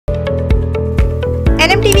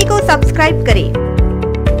Subscribe करें,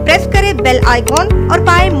 press करें bell icon और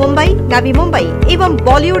पाएं मुंबई, नवी मुंबई एवं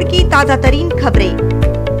बॉलीवुड की ताजा तरीन खबरें।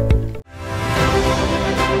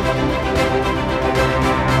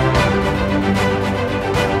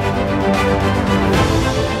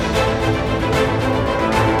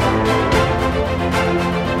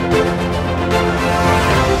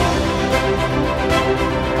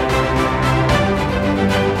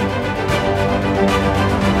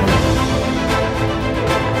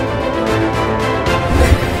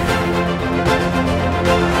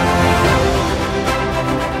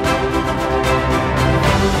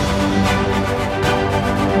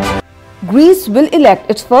 Greece will elect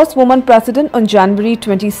its first woman president on January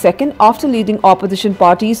 22nd after leading opposition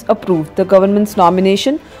parties approved the government's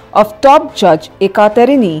nomination of top judge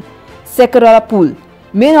Ekaterini Sakellaropoulou.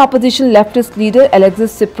 Main opposition leftist leader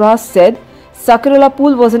Alexis Tsipras said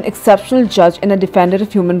Sakellaropoulou was an exceptional judge and a defender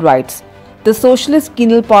of human rights. The socialist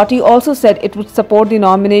KINAL party also said it would support the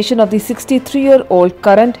nomination of the 63-year-old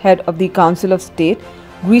current head of the Council of State,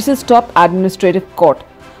 Greece's top administrative court.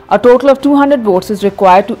 A total of 200 votes is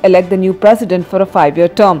required to elect the new president for a 5-year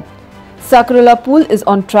term. Sakellaropoulou is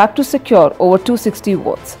on track to secure over 260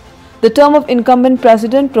 votes. The term of incumbent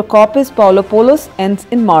President Prokopis Pavlopoulos ends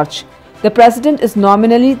in March. The president is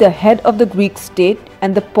nominally the head of the Greek state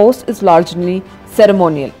and the post is largely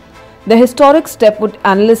ceremonial. The historic step would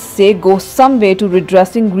analysts say go some way to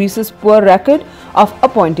redressing Greece's poor record of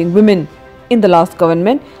appointing women. In the last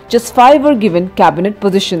government, just 5 were given cabinet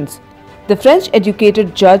positions. The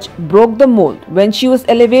French-educated judge broke the mold when she was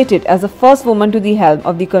elevated as the first woman to the helm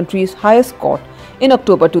of the country's highest court in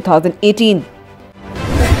October 2018.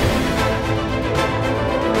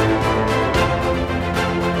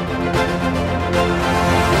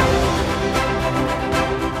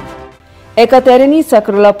 Ekaterini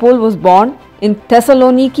Sakellaropoulou was born in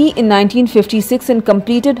Thessaloniki in 1956 and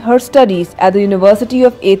completed her studies at the University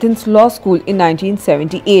of Athens Law School in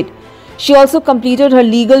 1978. She also completed her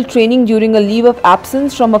legal training during a leave of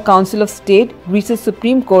absence from a Council of State, Greece's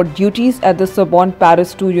Supreme Court duties at the Sorbonne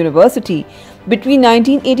Paris II University between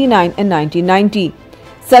 1989 and 1990.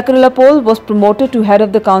 Sakellaropoulou was promoted to head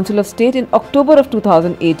of the Council of State in October of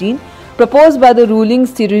 2018, proposed by the ruling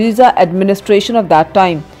Syriza administration of that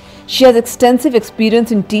time. She has extensive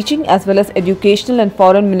experience in teaching as well as educational and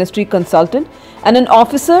foreign ministry consultant and an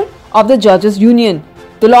officer of the Judges Union.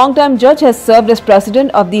 The long-time judge has served as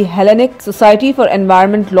president of the Hellenic Society for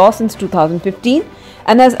Environment Law since 2015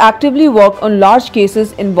 and has actively worked on large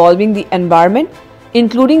cases involving the environment,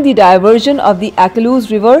 including the diversion of the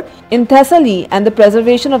Achelous River in Thessaly and the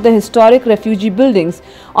preservation of the historic refugee buildings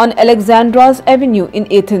on Alexandros Avenue in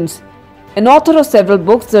Athens. An author of several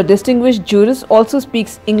books, the distinguished jurist also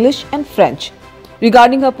speaks English and French.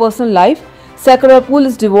 Regarding her personal life, Sakellaropoulou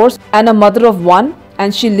is divorced and a mother of one,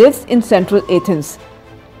 and she lives in central Athens.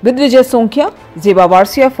 With Vijay Sonkya, Zeba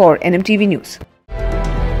Varsia for NMTV News.